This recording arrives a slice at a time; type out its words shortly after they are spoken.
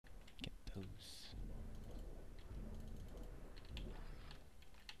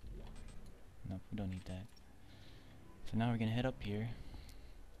need that. So now we're gonna head up here,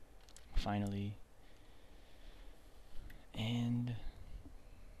 finally, and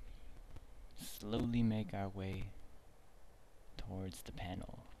slowly make our way towards the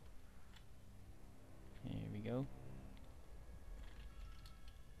panel. Here we go.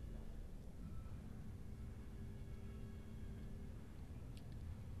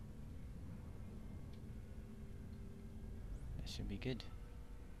 That should be good.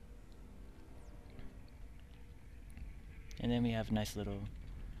 And then we have a nice little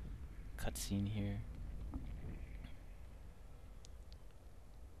cutscene here.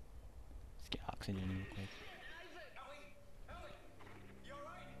 Let's get oxygen real quick.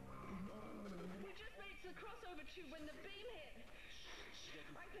 We just made the crossover tube when the beam hit.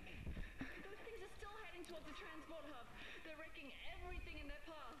 Isaac, those things are still heading towards the transport hub. They're wrecking everything in their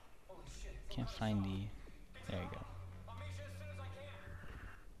path. Holy shit. Can't find the... There you go. I'll make sure as soon as I can.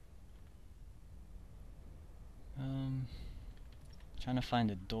 Trying to find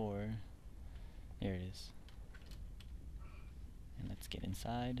a door. There it is. And let's get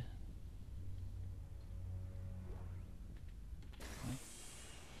inside. Okay.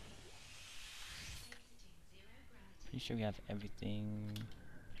 Pretty sure we have everything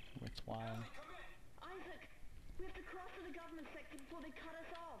worthwhile. Isaac, we have to cross to the government sector before they cut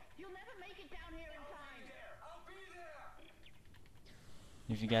us off. You'll never make it down here in time. I'll be there.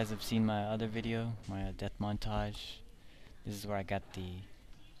 If you guys have seen my other video, my death montage, this is where I got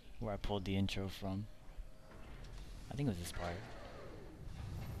where I pulled the intro from. I think it was this part.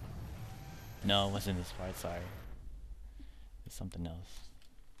 No, it wasn't this part, sorry. It's something else.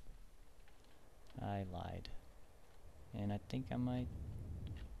 I lied. And I think I might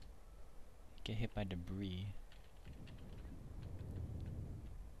get hit by debris.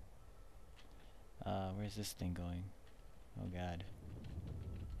 Where's this thing going? Oh god.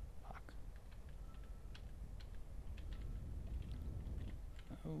 Fuck.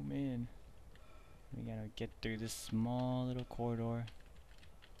 Oh man. We gotta get through this small little corridor.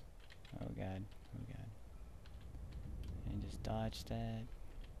 Oh god. Oh god. And just dodge that.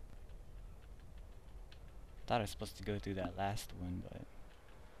 Thought I was supposed to go through that last one, but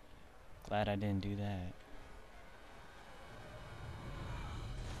glad I didn't do that.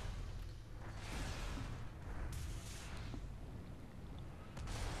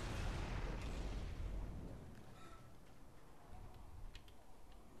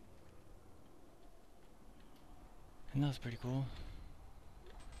 And that was pretty cool.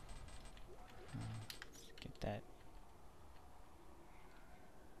 Let's get that.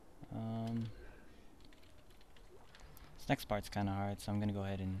 This next part's kind of hard, so I'm gonna go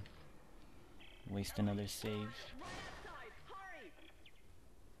ahead and waste another save. Right outside, hurry!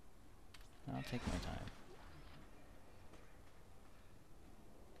 I'll take my time.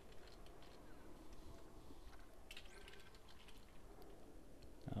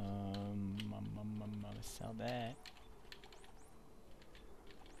 I'm gonna sell that.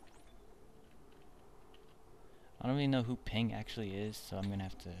 I don't really know who Ping actually is, so I'm gonna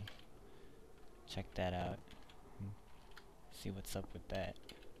have to check that out and see what's up with that.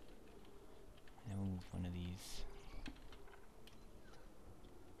 And we'll move one of these.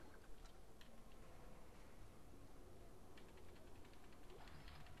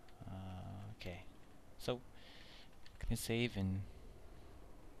 Okay, so gonna save and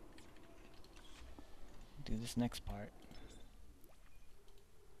do this next part.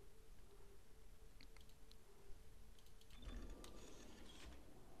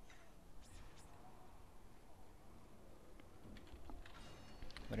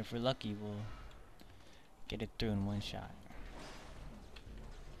 But if we're lucky, we'll get it through in one shot.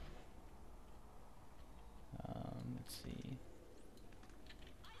 Let's see.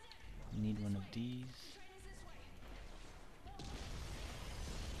 Need one of these.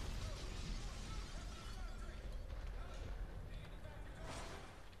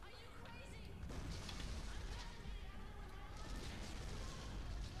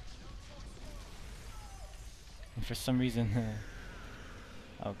 And for some reason,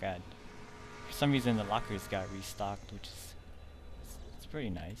 oh god. For some reason the lockers got restocked, which is it's pretty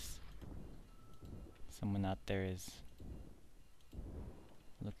nice. Someone out there is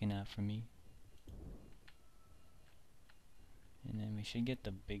looking out for me. And then we should get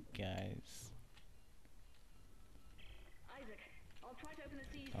the big guys. Isaac, I'll try to open the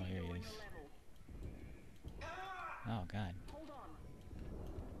CEC Oh, here he door in is. the level. Oh god. Hold on.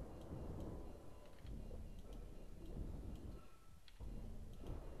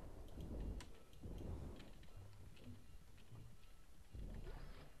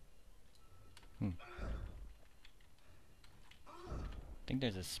 I think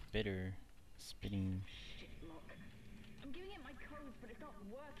there's a spitter spitting. Shit lock. I'm giving it my codes, but it's not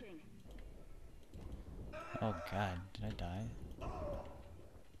working. Oh god, did I die?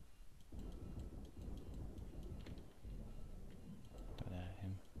 Throw that at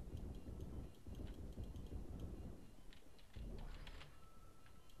him.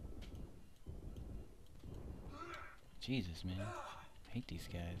 Jesus, man. I hate these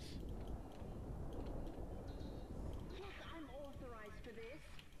guys. Yes, I'm authorized for this.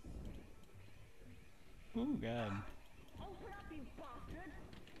 Oh god. Open up, you bastard!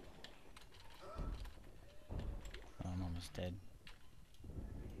 Oh, I'm almost dead.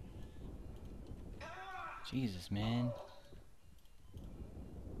 Jesus, man.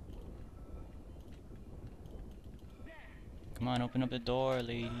 There. Come on, open up the door,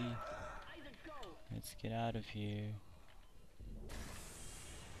 lady. Isaac, go. Let's get out of here.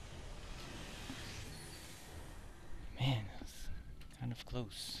 Man, that's kind of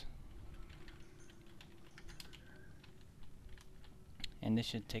close. And this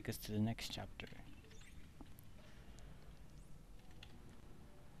should take us to the next chapter.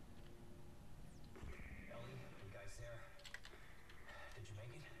 Ellie, you guys there? Did you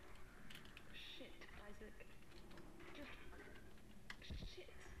make it? Shit, Isaac. Just... shit.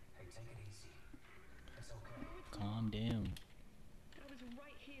 Hey, take it easy. It's okay. Calm down. I was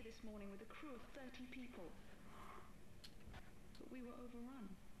right here this morning with a crew of 30 people. But we were overrun.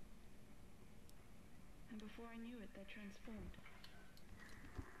 And before I knew it, they transformed.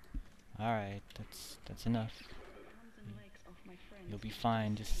 Alright, that's enough. Arms and legs off my friends. You'll be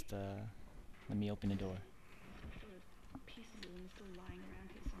fine, just let me open the door. Sure, pieces of them are still lying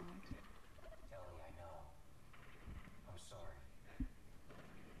around here somewhere. Ellie, I know. I'm sorry.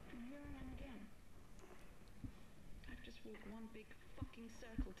 And here I am again. I've just walked one big fucking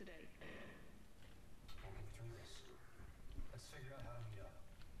circle today. We'll get through this. Let's figure out how to meet up.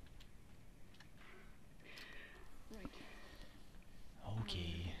 Right.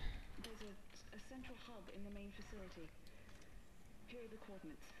 Okay. There's a central hub in the main facility. Here are the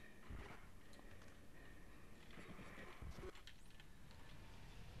coordinates.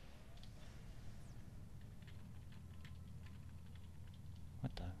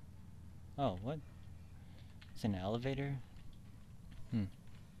 What the? Oh, what? It's an elevator? Hmm.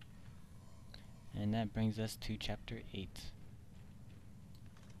 And that brings us to chapter 8.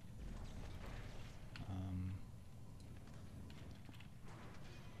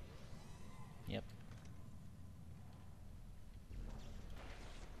 Yep.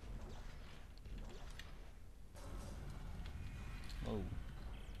 Whoa.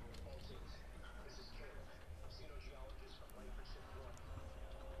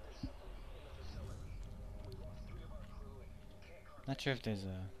 Not sure if there's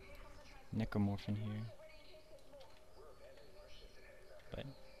a necromorph in here, but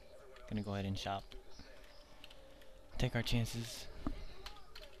gonna go ahead and shop. Take our chances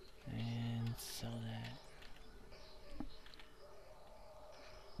and sell that.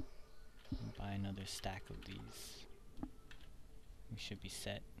 And buy another stack of these. We should be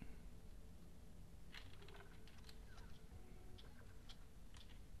set.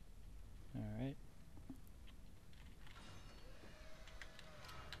 Alright.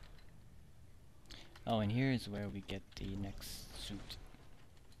 Oh, and here is where we get the next suit.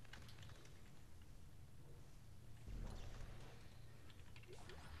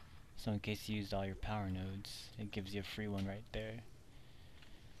 So in case you used all your power nodes, it gives you a free one right there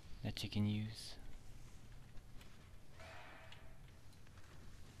that you can use.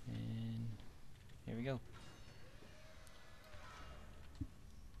 And here we go.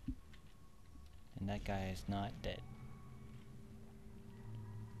 And that guy is not dead.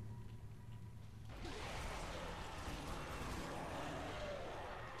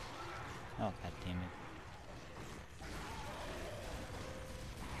 Oh, god damn it.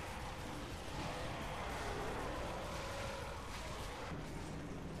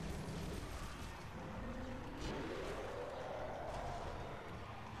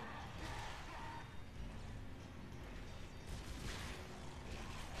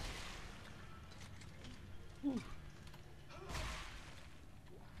 Whew.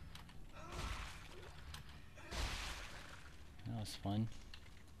 That was fun.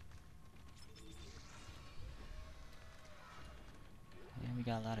 And we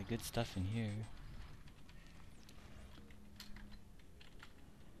got a lot of good stuff in here.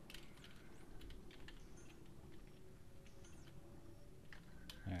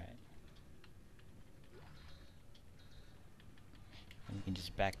 Alright. And we can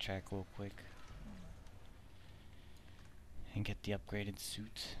just backtrack real quick and get the upgraded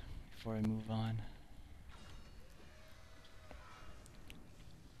suit before I move on.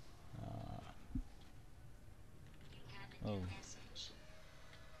 Oh.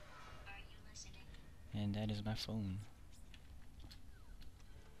 And that is my phone.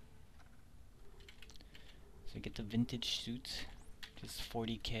 So get the vintage suit, just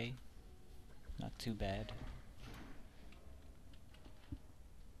 40k, not too bad.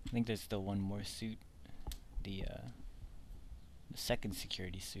 I think there's still one more suit, the second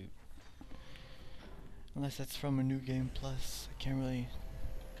security suit. Unless that's from a new game plus, I can't really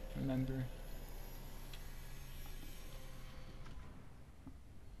remember.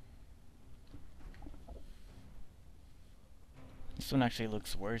 This one actually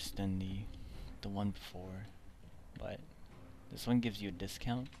looks worse than the one before, but this one gives you a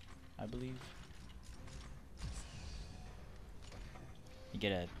discount, I believe. You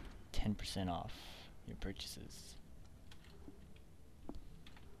get a 10% off your purchases.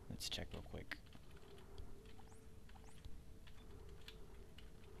 Let's check real quick.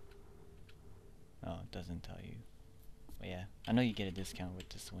 Oh, it doesn't tell you. But yeah, I know you get a discount with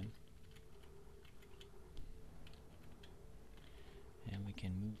this one. And we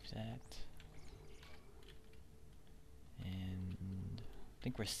can move that. And I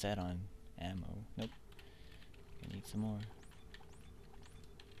think we're set on ammo. Nope. I need some more.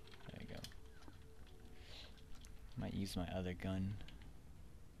 There you go. Might use my other gun.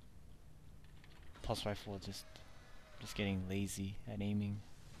 Pulse rifle, just getting lazy at aiming.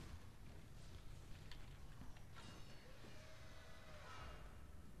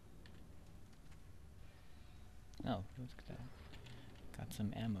 Oh, look at that. Got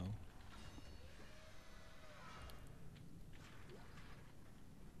some ammo.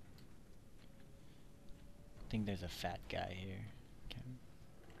 I think there's a fat guy here.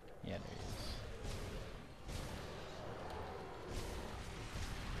 Yeah, there he is.